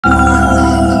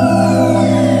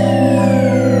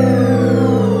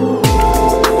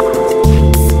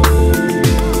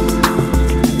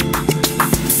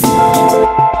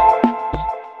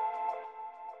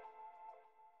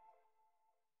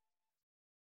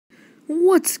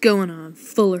What's going on,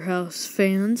 Fuller House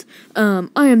fans?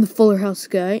 I am the Fuller House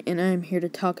guy, and I am here to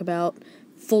talk about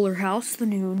Fuller House, the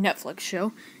new Netflix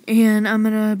show. And I'm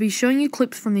gonna be showing you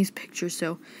clips from these pictures.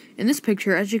 So, in this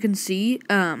picture, as you can see,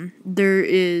 there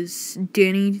is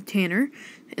Danny Tanner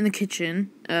in the kitchen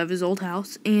of his old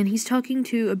house, and he's talking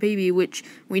to a baby, which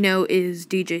we know is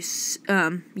DJ's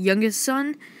youngest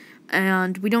son,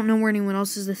 and we don't know where anyone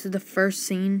else is. This is the first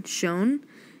scene shown.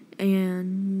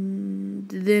 And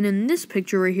then in this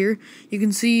picture right here, you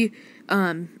can see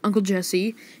Uncle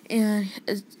Jesse, and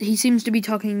he seems to be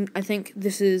talking. I think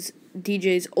this is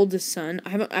DJ's oldest son. I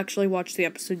haven't actually watched the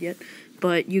episode yet,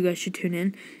 but you guys should tune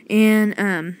in.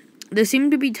 And they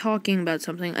seem to be talking about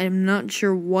something. I'm not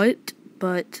sure what,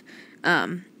 but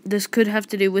this could have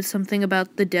to do with something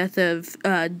about the death of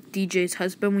DJ's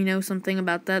husband. We know something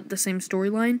about that, the same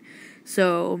storyline.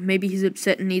 So maybe he's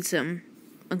upset and needs some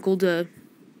uncle to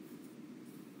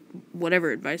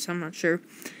whatever advice, I'm not sure.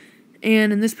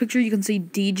 And in this picture, you can see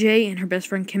DJ and her best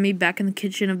friend Kimmy back in the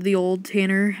kitchen of the old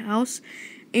Tanner house.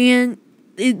 And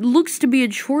it looks to be a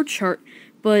chore chart,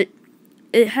 but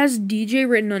it has DJ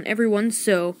written on every one,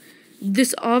 so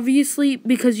this obviously,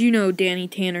 because you know Danny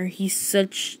Tanner, he's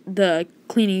such the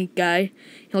cleaning guy.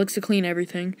 He likes to clean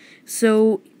everything.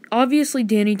 So obviously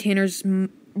Danny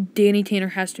Tanner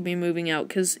has to be moving out,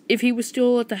 because if he was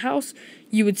still at the house,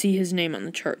 you would see his name on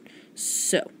the chart.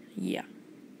 So yeah.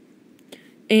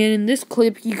 And in this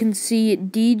clip, you can see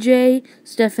DJ,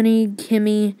 Stephanie,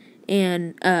 Kimmy,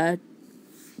 and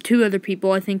two other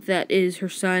people. I think that is her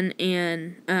son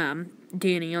and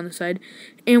Danny on the side.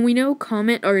 And we know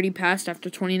Comet already passed after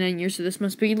 29 years, so this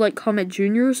must be like Comet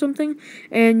Jr. or something.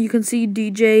 And you can see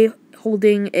DJ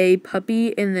holding a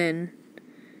puppy, and then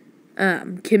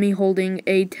Kimmy holding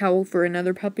a towel for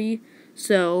another puppy.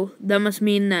 So that must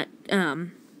mean that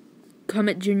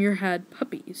Comet Jr. had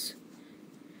puppies.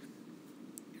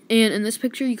 And in this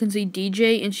picture, you can see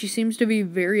DJ, and she seems to be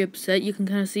very upset. You can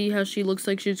kind of see how she looks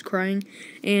like she's crying,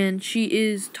 and she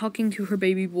is talking to her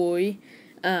baby boy.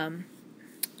 I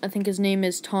think his name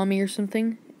is Tommy or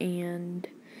something, and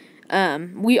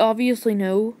we obviously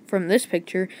know from this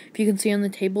picture, if you can see on the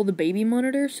table, the baby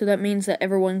monitor, so that means that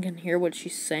everyone can hear what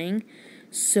she's saying.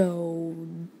 So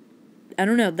I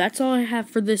don't know, that's all I have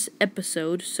for this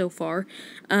episode so far.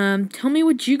 Tell me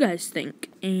what you guys think,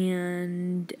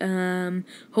 and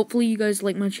hopefully you guys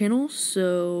like my channel,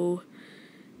 so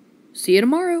see you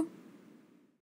tomorrow.